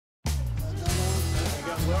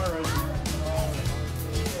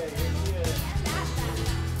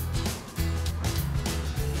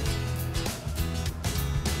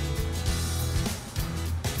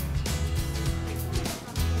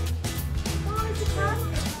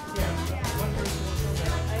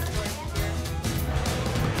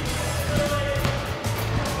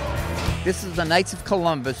This is the Knights of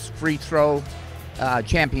Columbus Free Throw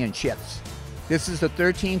Championships. This is the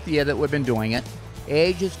 13th year that we've been doing it.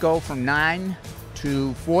 Ages go from 9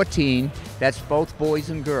 to 14. That's both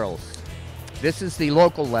boys and girls. This is the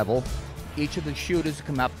local level. Each of the shooters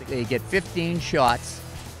come up, they get 15 shots,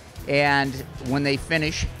 and when they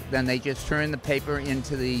finish, then they just turn the paper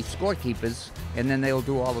into the scorekeepers, and then they'll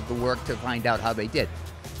do all of the work to find out how they did.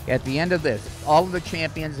 At the end of this, all of the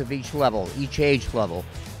champions of each level, each age level,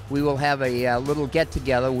 we will have a little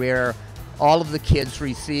get-together where all of the kids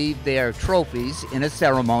receive their trophies in a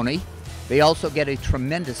ceremony. They also get a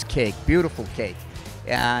tremendous cake, beautiful cake,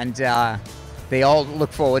 and they all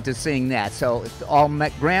look forward to seeing that. So all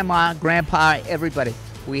met grandma, grandpa, everybody.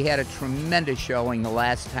 We had a tremendous showing the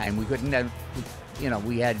last time. We couldn't have, you know,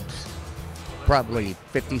 we had probably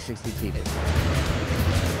 50, 60 people.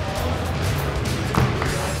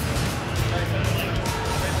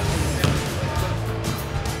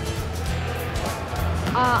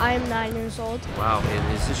 I'm 9 years old. Wow,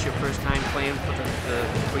 and is this your first time playing for the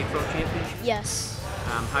free throw championship? Yes.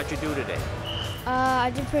 How'd you do today?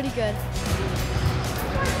 I did pretty good.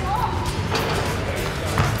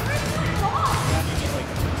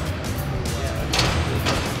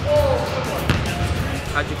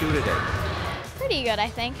 How'd you do today? Pretty good, I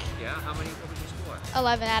think. Yeah, what did you score?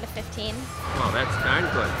 11 out of 15. Wow, that's darn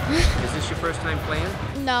good. Is this your first time playing?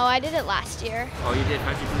 No, I did it last year. Oh, you did?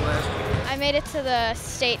 How'd you do last year? I made it to the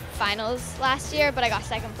state finals last year, but I got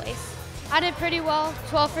second place. I did pretty well,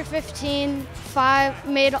 12 for 15,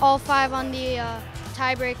 made all 5 on the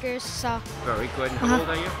tiebreakers, so. Very good. And how old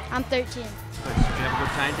are you? I'm 13. Good. Did you have a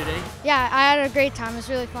good time today? Yeah, I had a great time. It was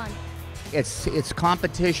really fun. It's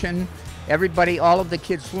competition. Everybody, all of the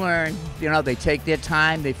kids learn, you know, they take their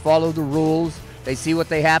time, they follow the rules, they see what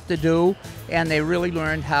they have to do, and they really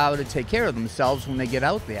learn how to take care of themselves when they get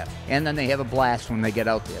out there. And then they have a blast when they get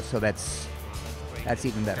out there, so that's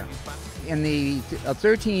even better. In the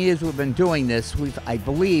 13 years we've been doing this, I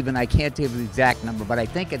believe, and I can't tell you the exact number, but I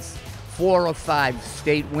think it's 4 or 5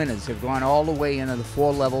 state winners have gone all the way into the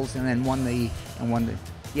 4 levels and then won the,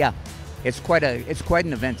 yeah. It's quite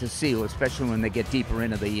an event to see, especially when they get deeper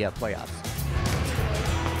into the playoffs.